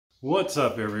What's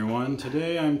up, everyone?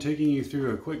 Today I'm taking you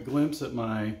through a quick glimpse at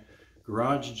my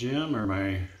garage gym, or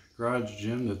my garage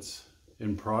gym that's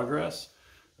in progress.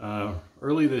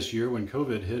 Early this year when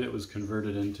COVID hit, it was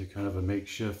converted into kind of a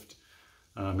makeshift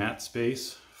mat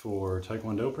space for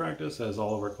Taekwondo practice as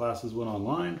all of our classes went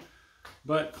online.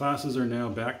 But classes are now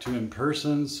back to in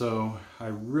person, so I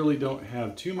really don't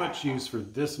have too much use for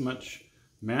this much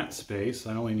mat space.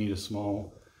 I only need a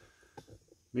small,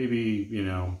 maybe,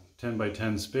 10 by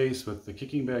 10 space with the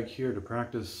kicking bag here to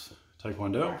practice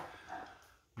Taekwondo.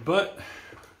 But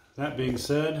that being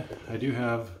said, I do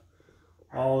have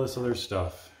all this other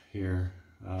stuff here,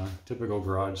 typical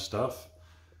garage stuff.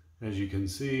 As you can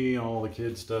see, all the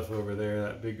kids stuff over there,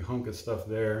 that big hunk of stuff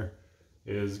there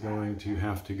is going to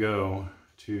have to go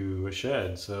to a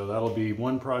shed. So that'll be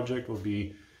one project, will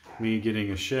be me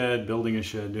getting a shed, building a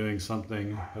shed, doing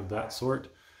something of that sort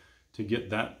to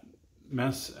get that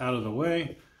mess out of the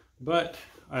way. But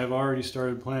I've already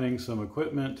started planning some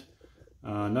equipment.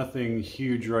 Nothing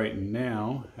huge right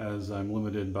now, as I'm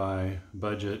limited by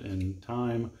budget and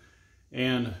time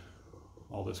and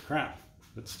all this crap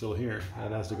that's still here. That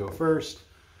has to go first.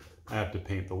 I have to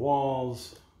paint the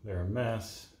walls. They're a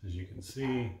mess, as you can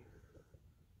see.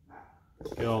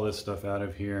 Get all this stuff out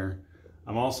of here.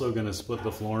 I'm also going to split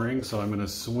the flooring, so I'm going to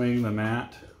swing the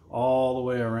mat all the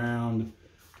way around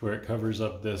where it covers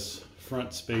up this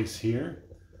front space here.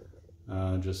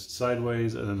 Just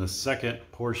sideways, and then the second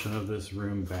portion of this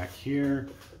room back here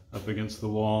up against the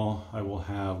wall, I will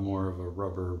have more of a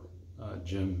rubber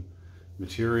gym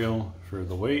material for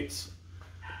the weights.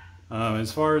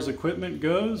 As far as equipment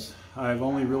goes, I've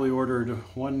only really ordered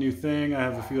one new thing. I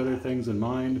have a few other things in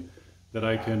mind that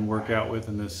I can work out with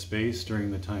in this space during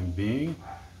the time being.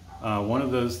 One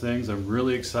of those things I'm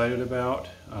really excited about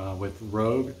with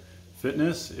Rogue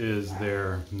Fitness is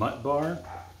their Mutt bar.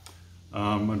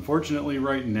 Unfortunately,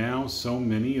 right now, so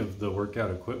many of the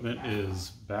workout equipment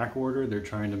is back ordered. They're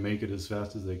trying to make it as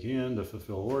fast as they can to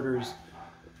fulfill orders.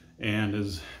 And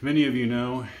as many of you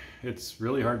know, it's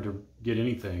really hard to get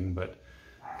anything, but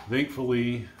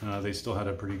thankfully, they still had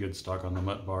a pretty good stock on the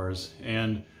Mutt bars.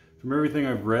 And from everything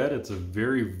I've read, it's a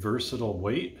very versatile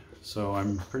weight, so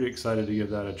I'm pretty excited to give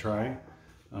that a try.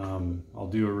 I'll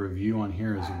do a review on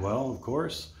here as well, of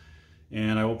course.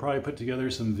 And I will probably put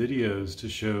together some videos to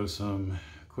show some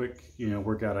quick,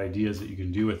 workout ideas that you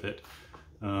can do with it.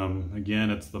 Again,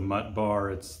 it's the Mutt bar.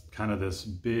 It's kind of this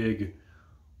big,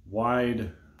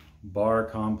 wide bar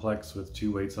complex with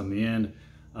two weights on the end.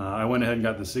 I went ahead and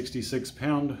got the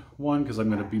 66-pound one because I'm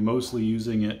going to be mostly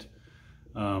using it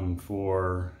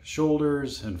for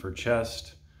shoulders and for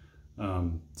chest.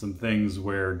 Some things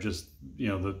where just,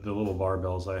 the little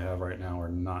barbells I have right now are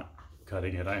not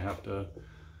cutting it. I have to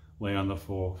lay on the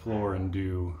full floor and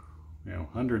do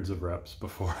hundreds of reps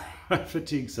before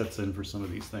fatigue sets in for some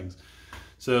of these things.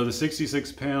 So the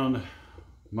 66-pound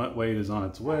Mutt weight is on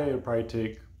its way. It'll probably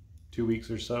take 2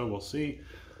 weeks or so, we'll see.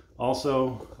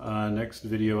 Also, next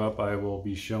video up, I will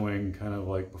be showing kind of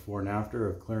like before and after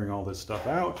of clearing all this stuff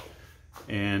out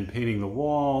and painting the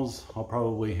walls. I'll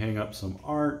probably hang up some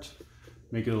art,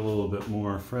 make it a little bit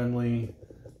more friendly.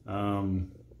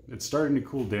 It's starting to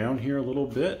cool down here a little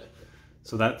bit,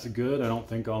 so that's good. I don't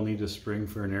think I'll need a spring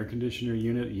for an air conditioner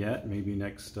unit yet. Maybe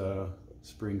next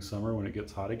spring, summer when it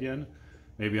gets hot again.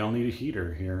 Maybe I'll need a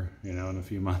heater here, in a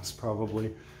few months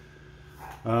probably.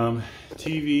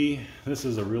 TV, this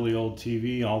is a really old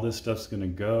TV. All this stuff's gonna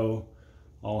go.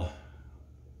 I'll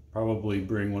probably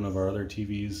bring one of our other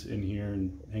TVs in here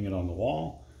and hang it on the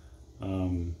wall.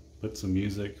 Put some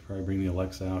music, probably bring the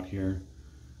Alexa out here.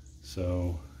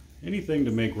 So anything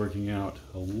to make working out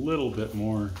a little bit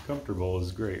more comfortable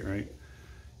is great, right?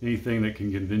 Anything that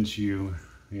can convince you,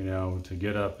 to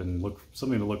get up and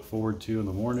something to look forward to in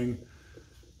the morning.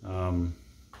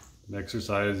 The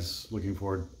exercise, looking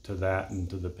forward to that and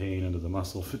to the pain and to the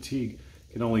muscle fatigue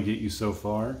can only get you so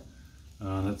far.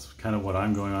 That's kind of what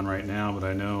I'm going on right now, but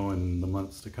I know in the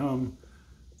months to come,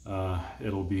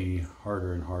 it'll be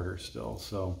harder and harder still.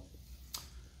 So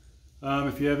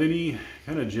if you have any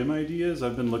kind of gym ideas,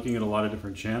 I've been looking at a lot of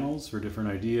different channels for different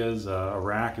ideas. A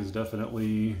rack is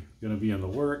definitely going to be in the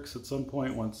works at some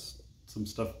point once some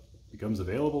stuff becomes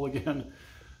available again.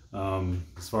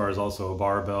 As far as also a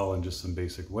barbell and just some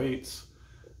basic weights.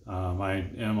 I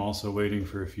am also waiting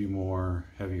for a few more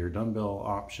heavier dumbbell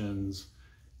options,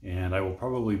 and I will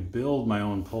probably build my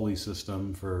own pulley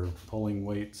system for pulling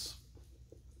weights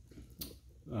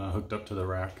hooked up to the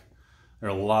rack. There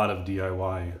are a lot of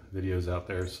DIY videos out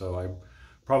there, so I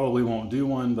probably won't do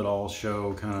one, but I'll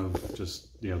show kind of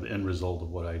just the end result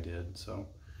of what I did. So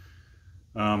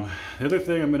The other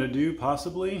thing I'm going to do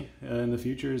possibly in the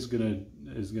future is going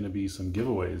to be some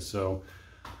giveaways. So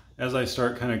as I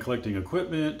start kind of collecting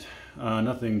equipment,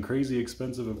 nothing crazy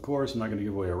expensive, of course. I'm not going to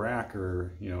give away a rack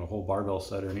or, you know, a whole barbell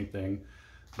set or anything.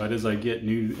 But as I get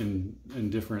new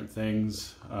and different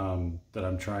things that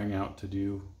I'm trying out to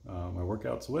do my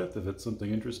workouts with, if it's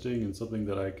something interesting and something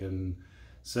that I can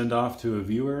send off to a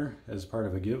viewer as part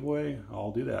of a giveaway,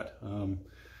 I'll do that.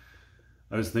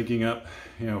 I was thinking up,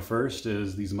 you know, first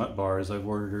is these Mutt bars. I've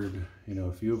ordered, you know,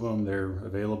 a few of them. They're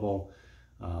available.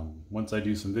 Once I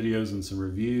do some videos and some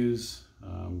reviews,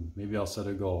 maybe I'll set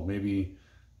a goal. Maybe,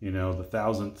 you know, the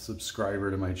 1,000th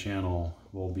subscriber to my channel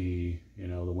will be, you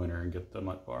know, the winner and get the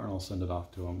Mutt bar, and I'll send it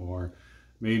off to them. Or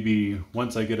maybe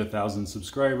once I get 1,000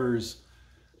 subscribers,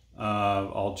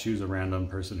 I'll choose a random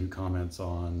person who comments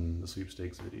on the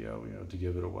sweepstakes video, you know, to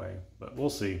give it away. But we'll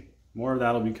see. More of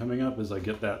that will be coming up as I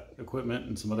get that equipment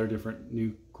and some other different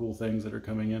new cool things that are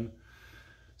coming in.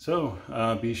 So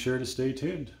be sure to stay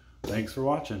tuned. Thanks for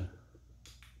watching.